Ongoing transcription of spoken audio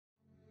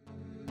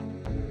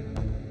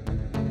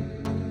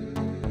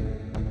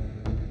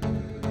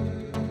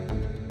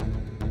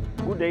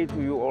Good day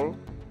to you all.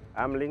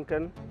 I'm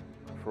Lincoln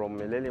from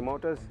Milele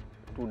Motors.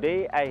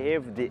 Today I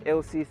have the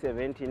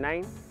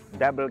LC79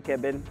 double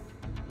cabin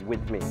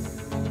with me.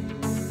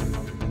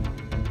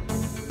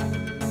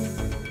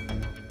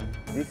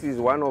 This is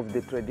one of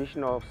the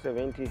traditional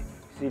 70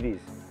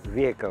 series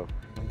vehicle.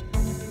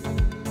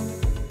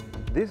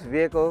 This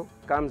vehicle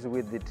comes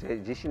with the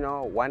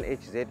traditional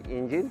 1HZ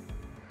engine,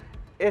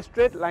 a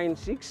straight line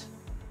 6,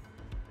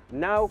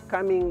 now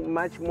coming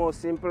much more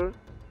simple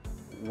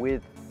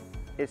with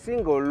a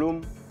single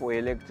loom for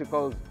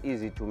electricals,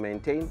 easy to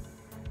maintain,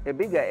 a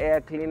bigger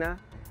air cleaner,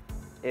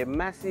 a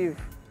massive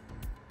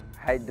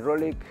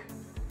hydraulic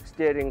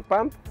steering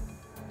pump,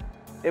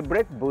 a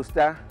brake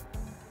booster.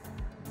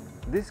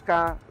 This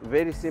car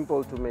very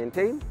simple to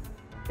maintain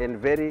and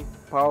very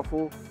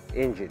powerful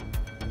engine.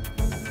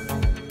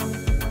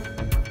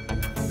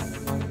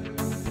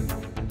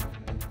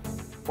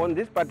 On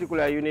this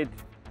particular unit,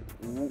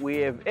 we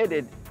have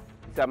added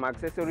some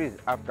accessories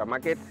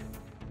aftermarket,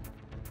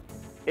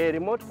 a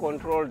remote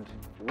controlled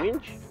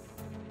winch,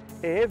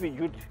 a heavy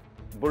duty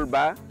bull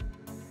bar,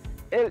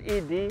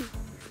 LED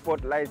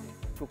spotlights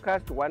to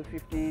cast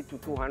 150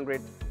 to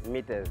 200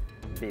 meters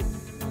beam.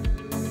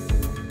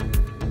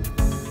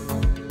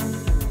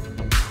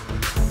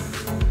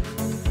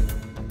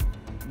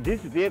 This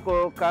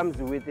vehicle comes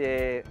with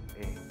a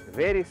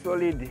very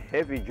solid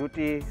heavy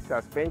duty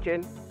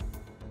suspension,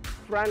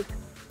 front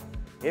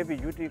heavy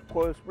duty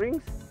coil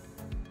springs,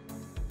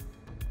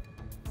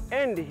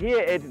 and here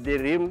at the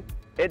rim,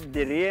 at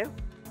the rear,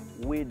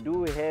 we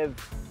do have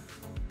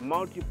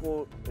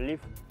multiple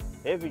lift,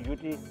 heavy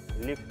duty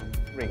lift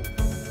springs.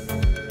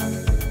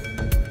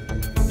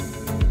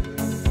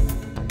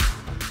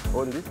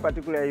 On this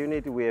particular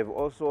unit, we have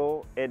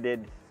also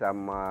added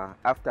some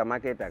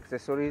aftermarket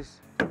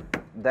accessories.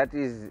 That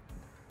is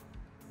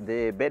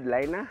the bed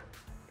liner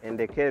and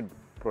the curb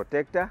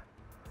protector.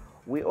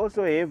 We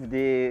also have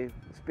the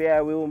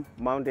spare wheel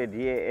mounted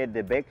here at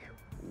the back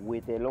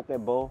with a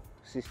lockable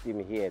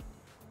system here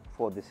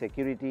for the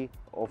security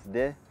of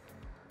the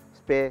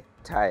spare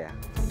tire.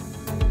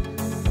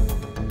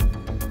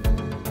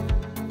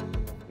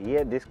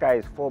 Here this car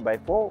is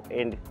 4x4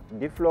 and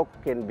diff lock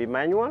can be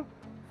manual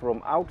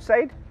from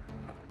outside,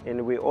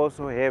 and we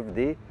also have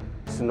the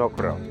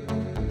snorkel.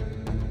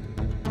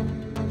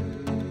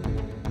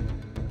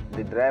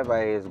 The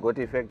driver has got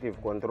effective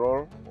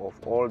control of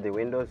all the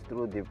windows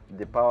through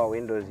the power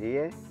windows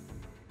here,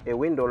 a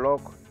window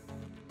lock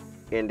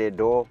and a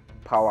door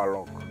power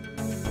lock.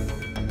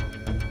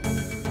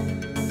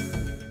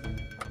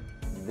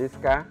 This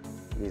car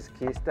is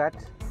key start,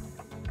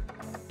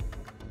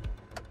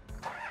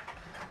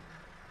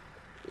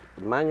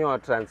 manual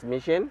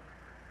transmission,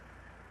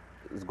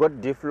 it's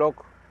got diff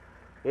lock,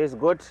 it's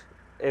got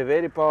a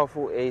very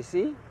powerful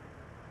AC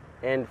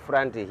and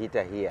front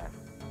heater here.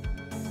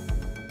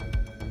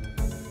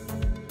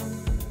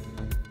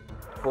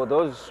 For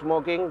those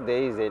smoking,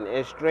 there is an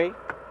ashtray.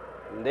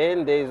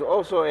 Then there is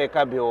also a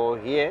cubby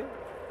here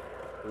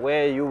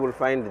where you will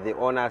find the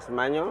owner's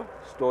manual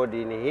stored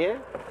in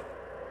here,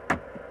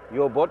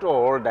 your bottle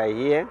holder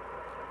here,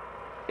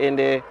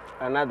 and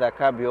another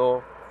cubby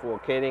for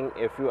carrying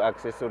a few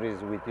accessories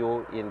with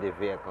you in the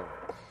vehicle.